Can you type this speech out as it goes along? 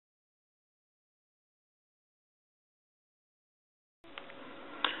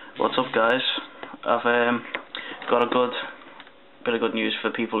What's up, guys? I've got a bit of good news for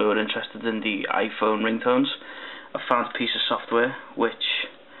people who are interested in the iPhone ringtones. I found a piece of software which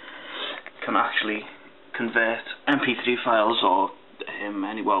can actually convert MP3 files or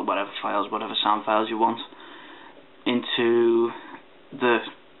whatever sound files you want into the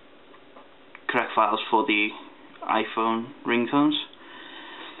correct files for the iPhone ringtones.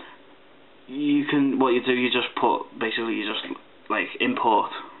 What you do, you just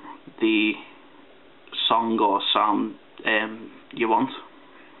import the song or sound you want,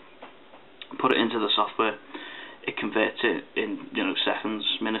 put it into the software. It converts it in seconds,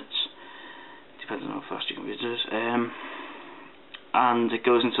 minutes, depending on how fast your computer is, and it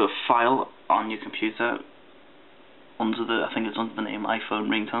goes into a file on your computer under I think it's under the name iPhone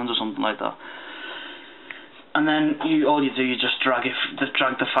ringtones or something like that. And then all you do, you just drag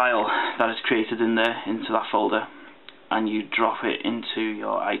the file that is created in there into that folder, and you drop it into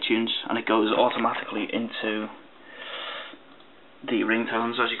your iTunes, and it goes automatically into the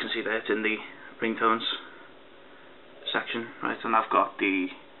ringtones. As you can see there, it's in the ringtones section, right? And I've got the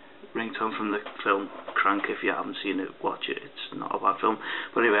ringtone from the film Crank. If you haven't seen it, watch it. It's not a bad film.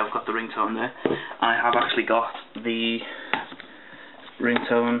 But anyway, I've got the ringtone there, and I have actually got the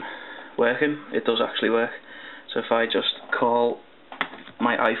ringtone working. It does actually work. So if I just call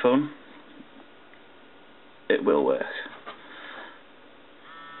my iPhone, it will work.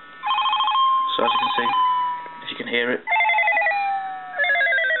 So as you can see, if you can hear it,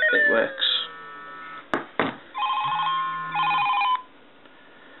 it works.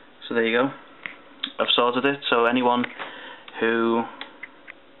 So there you go. I've sorted it. So anyone who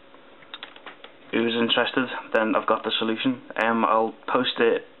is interested, then I've got the solution. I'll post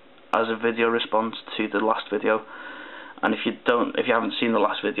it as a video response to the last video, and if you haven't seen the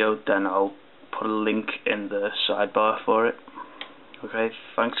last video, then I'll put a link in the sidebar for it. Okay,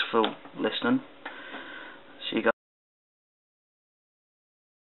 thanks for listening. See you guys.